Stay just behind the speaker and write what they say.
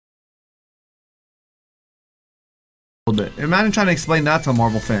bit. Imagine trying to explain that to a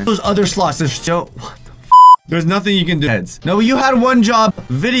Marvel fan. Those other slots, there's still what the f. There's nothing you can do. Heads. No, you had one job,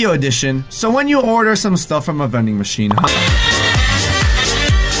 video edition. So when you order some stuff from a vending machine,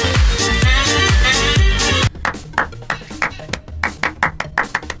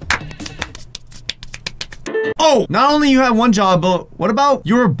 oh, not only you have one job, but what about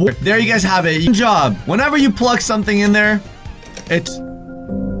your board? There you guys have it. One job. Whenever you plug something in there, it's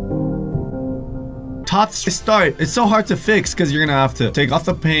top start. It's so hard to fix because you're gonna have to take off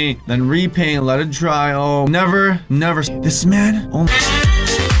the paint, then repaint, let it dry. Oh, never. This man, oh my.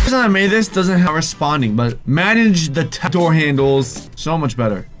 The person that made this doesn't have responding, but manage the door handles so much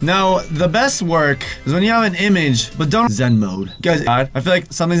better. Now, the best work is when you have an image, but don't Zen mode. Guys, I feel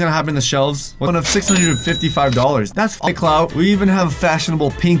like something's gonna happen in the shelves. One of $655. That's clout. We even have a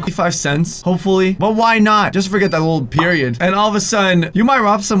fashionable pink 55 cents, hopefully. But why not? Just forget that little period. And all of a sudden, you might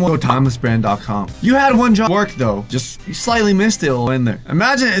rob someone. Go timelessbrand.com. You had one job work though. Just you slightly missed it in there.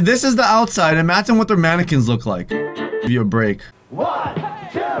 Imagine this is the outside. Imagine what their mannequins look like. Give you a break. 1,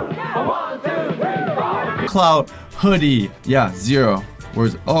 2, 1, 2, 3, 4. Clout hoodie. Yeah, 0.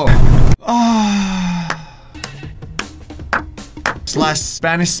 Where's slash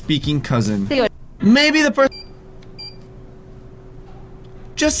Spanish speaking cousin. Maybe the person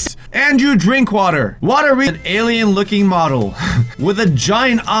just Andrew Drinkwater. An alien looking model with a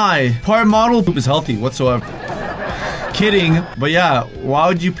giant eye. Part model poop is healthy whatsoever. Kidding, but yeah, why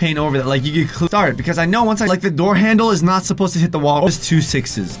would you paint over that? Like you could start because I know once I like the door handle is not supposed to hit the wall. It's 2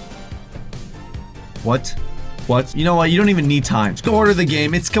 6s. What? You know what? You don't even need time. Just go order the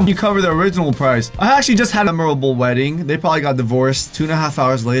game. You cover the original price. I actually just had a memorable wedding. They probably got divorced 2.5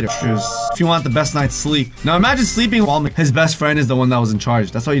 hours later. If you want the best night's sleep. Now imagine sleeping while his best friend is the one that was in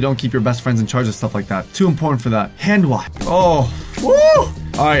charge. That's why you don't keep your best friends in charge of stuff like that. Too important for that. Hand wash. Oh, woo!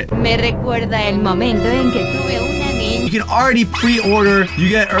 All right. Me recuerda el momento en que tuve una niña. You can already pre-order. You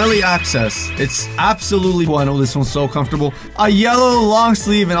get early access. It's absolutely cool. I know this one's so comfortable. A yellow long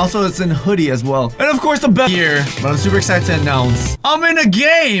sleeve, and also it's in hoodie as well. And of course the best here. But I'm super excited to announce I'm in a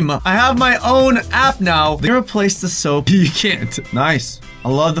game. I have my own app now. They replaced the soap. You can't. Nice. I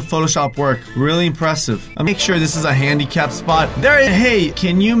love the Photoshop work. Really impressive. I'll make sure this is a handicap spot. Hey,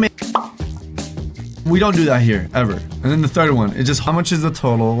 can you make... We don't do that here, ever. And then the third one, it's just how much is the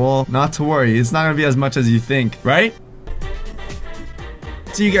total? Well, not to worry. It's not gonna be as much as you think, right?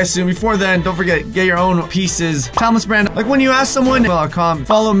 See you guys soon. Before then, don't forget, get your own pieces. Timeless brand. Like when you ask someone,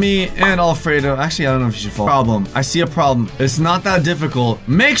 follow me and Alfredo. Actually, I don't know if you should follow. Problem. I see a problem. It's not that difficult.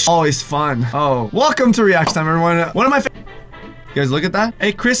 Make sure always fun. Oh, welcome to reaction time, everyone. One of my you guys look at that?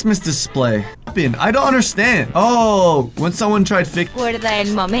 A Christmas display. I don't understand. Oh, when someone tried oh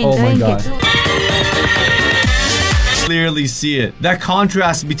my god. Clearly see it. That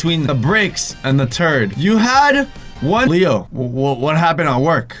contrast between the brakes and the turd. You had one Leo. What happened at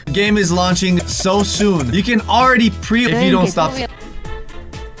work? The game is launching so soon. You can already pre if you don't stop.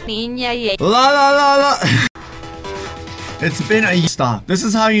 La. It's been a stop. This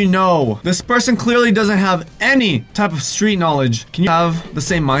is how you know. This person clearly doesn't have any type of street knowledge. Can you have the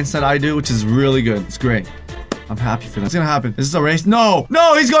same mindset I do, which is really good. It's great. I'm happy for that. It's gonna happen. Is this a race? No,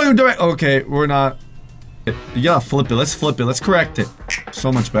 he's going direct. Okay, we're not. You gotta flip it. Let's flip it. Let's correct it.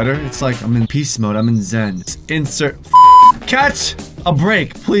 So much better. It's like I'm in peace mode. I'm in Zen. Insert. Catch a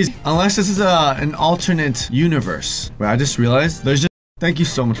break, please. Unless this is an alternate universe. Wait, I just realized there's just. Thank you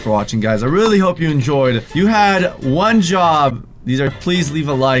so much for watching, guys. I really hope you enjoyed. You had one job. Please leave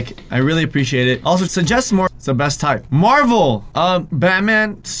a like. I really appreciate it. Also, suggest more. It's the best type. Marvel.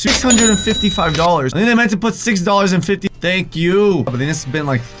 Batman, $655. I think they meant to put $6.50. Thank you. But then it's been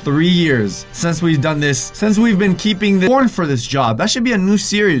like 3 years since we've done this. Since we've been keeping the born for this job. That should be a new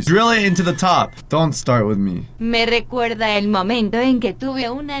series. Drill it into the top. Don't start with me. Me recuerda el momento en que tuve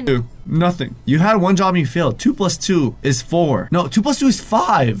una niña. Nothing. You had one job and you failed. 2 + 2 is 4. No, 2 + 2 is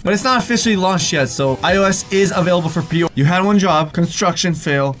 5. But it's not officially launched yet, so iOS is available for pre-order. You had one job. Construction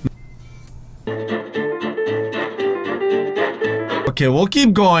fail. Okay, we'll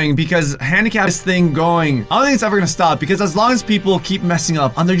keep going because handicap this thing going. I don't think it's ever gonna stop because as long as people keep messing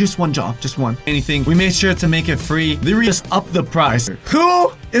up on their just one job, just one anything, we made sure to make it free. They just up the price.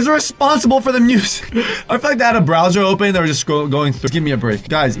 Who is responsible for the music? I feel like they had a browser open. They were just going through. Give me a break,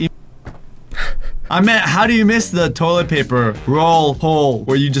 guys. I meant, how do you miss the toilet paper roll hole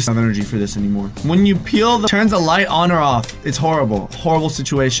where you just don't have energy for this anymore? When you peel turns the light on or off. It's horrible. Horrible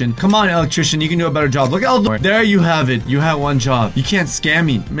situation. Come on, electrician. You can do a better job. Look at there you have it. You have one job. You can't scam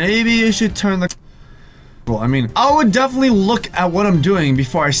me. Maybe you should turn the... Well, I mean, I would definitely look at what I'm doing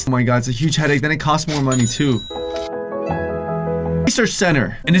before I... Oh my god, it's a huge headache. Then it costs more money too. research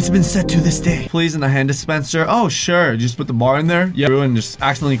center, and it's been set to this day. Please, in the hand dispenser. Oh, sure. Just put the bar in there. Yeah, and just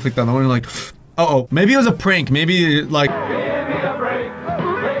accidentally clicked on the one and like, uh-oh. Maybe it was a prank. Maybe like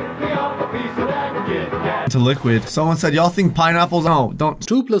to liquid. Someone said, y'all think pineapples? No, don't.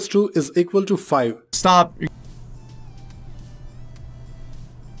 2 plus 2 is equal to 5. Stop.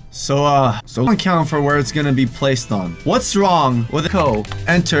 So account for where it's gonna be placed on. What's wrong with the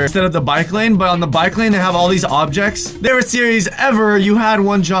enter instead of the bike lane? But on the bike lane, they have all these objects. They were serious ever. You had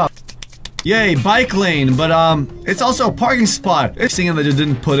one job. Yay, bike lane. But it's also a parking spot. It's thinking they just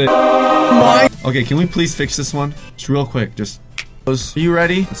didn't put it. Okay, can we please fix this one? Just real quick. Just. Are you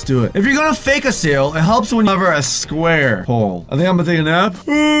ready? Let's do it. If you're gonna fake a sale, it helps when you cover a square hole. I think I'm gonna take a nap.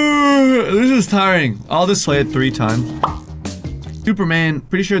 This is tiring. I'll just play it 3 times. Superman,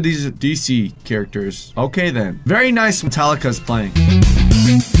 pretty sure these are DC characters. Okay then. Very nice Metallica's playing.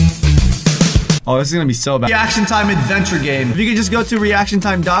 Oh, this is gonna be so bad. Reaction Time adventure game. If you could just go to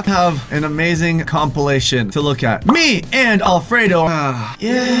reactiontime.com, have an amazing compilation to look at. Me and Alfredo.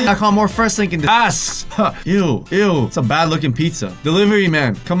 Yeah. .com or first link in the ass. Ew. It's a bad looking pizza. Delivery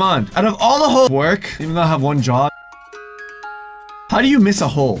man, come on. Out of all the whole work, even though I have one job. How do you miss a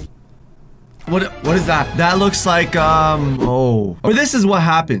hole? What is that? That looks like, oh. Or this is what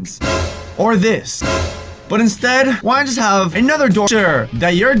happens. Or this. But instead, why not just have another door? Sure,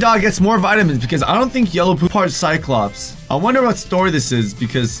 that your dog gets more vitamins because I don't think yellow poop part Cyclops. I wonder what story this is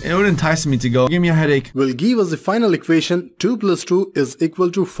because it would entice me to go. Give me a headache. Will give us the final equation. 2 plus 2 is equal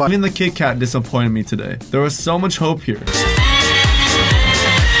to 5. Even the Kit Kat disappointed me today. There was so much hope here.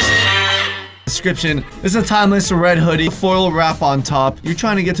 Description. This is a timeless red hoodie, foil wrap on top. You're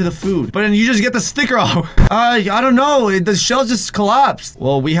trying to get to the food, but then you just get the sticker off. I don't know. The shell just collapsed.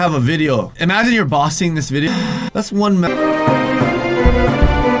 Well, we have a video. Imagine your boss seeing this video. That's one.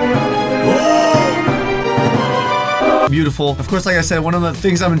 Beautiful. Of course, like I said, one of the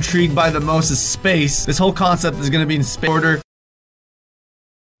things I'm intrigued by the most is space. This whole concept is gonna be in space order.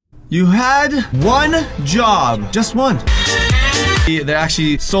 You had one job, just one. They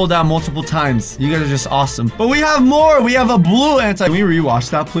actually sold out multiple times. You guys are just awesome. But we have more. We have a blue anti. Can we rewatch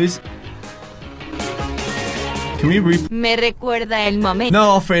that, please? Can we Me recuerda el momento.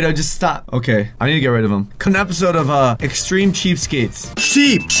 No, Alfredo, just stop. Okay, I need to get rid of him. An episode of Extreme Cheapskates.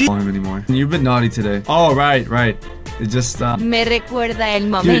 Cheap. Don't him anymore. You've been naughty today. Oh, right. It just Me recuerda el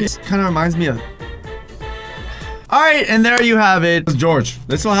momento. Dude, it kind of reminds me of. Alright, and there you have it. George,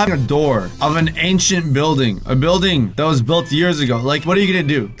 this will have a door of an ancient building. A building that was built years ago. Like, what are you gonna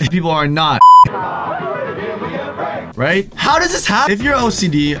do? People are not. Right? How does this happen? If you're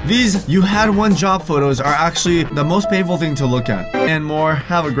OCD, these you had one job photos are actually the most painful thing to look at. And more.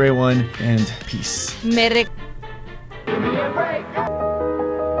 Have a great one, and peace.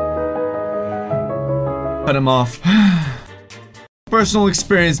 Cut him off. Personal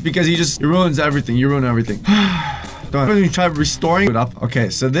experience because he ruins everything. You ruin everything. Don't you try restoring it up. Okay,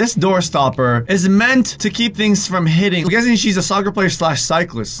 so this door stopper is meant to keep things from hitting. I'm guessing she's a soccer player /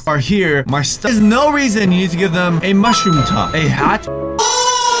 cyclist. Are here. My stuff. There's no reason you need to give them a mushroom top. A hat.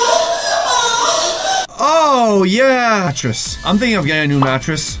 Oh, yeah. Mattress. I'm thinking of getting a new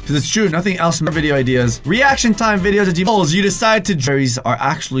mattress. Because it's true, nothing else. Video ideas. Reaction time videos at Gmail. You decide to berries are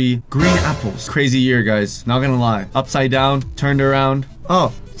actually green apples. Crazy year, guys. Not gonna lie. Upside down, turned around.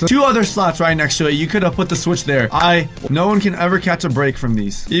 Oh. So 2 other slots right next to it. You could have put the switch there. No one can ever catch a break from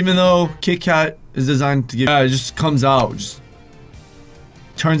these. Even though Kit Kat is designed to give, it just comes out. Just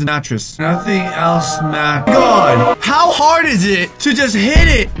turns a mattress. Nothing else matters. God, how hard is it to just hit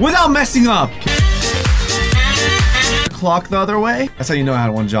it without messing up? Clock the other way. That's how you know I had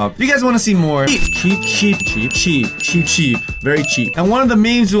one job. If you guys want to see more, cheap. Very cheap. And one of the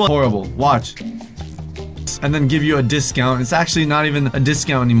memes was horrible. Watch. And then give you a discount. It's actually not even a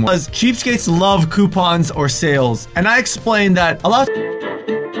discount anymore. Because cheapskates love coupons or sales. And I explained that a lot.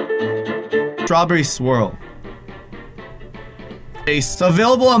 Strawberry swirl. It's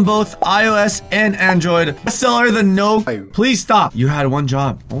available on both iOS and Android. Bestseller the no. Please stop. You had one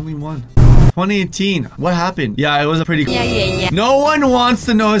job. Only one. 2018. What happened? Yeah, it was a pretty cool. Yeah. No one wants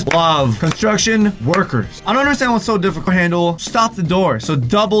to know his love. Construction workers. I don't understand what's so difficult to handle. Stop the door. So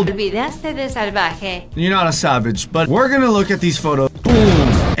double. Olvidaste de salvaje. You're not a savage, but we're gonna look at these photos. Boom.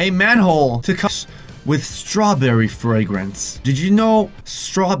 A manhole to cut with strawberry fragrance. Did you know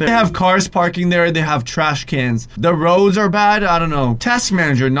strawberry? They have cars parking there. They have trash cans. The roads are bad. I don't know. Task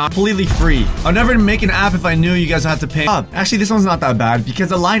manager, not completely free. I'd never make an app if I knew you guys had to pay. Actually, this one's not that bad because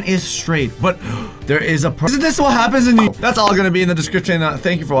the line is straight, but there is a Isn't this what happens in New York? That's all gonna be in the description.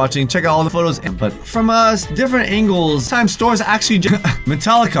 Thank you for watching. Check out all the photos. But from different angles, sometimes stores actually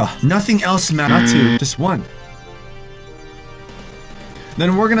Metallica. Nothing else matters. Not 2, just 1.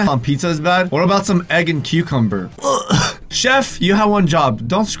 then we're gonna on pizza is bad. What about some egg and cucumber? Ugh. Chef, you have one job.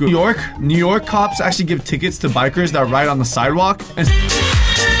 Don't screw. New York cops actually give tickets to bikers that ride on the sidewalk and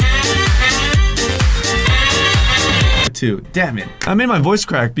too. Damn it. I made my voice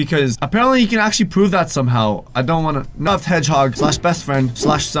crack because apparently you can actually prove that somehow. I don't want to. Not hedgehog slash best friend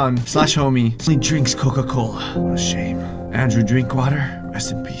slash son slash homie. Only drinks Coca-Cola. What a shame. Andrew Drinkwater,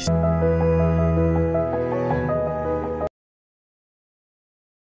 rest in peace.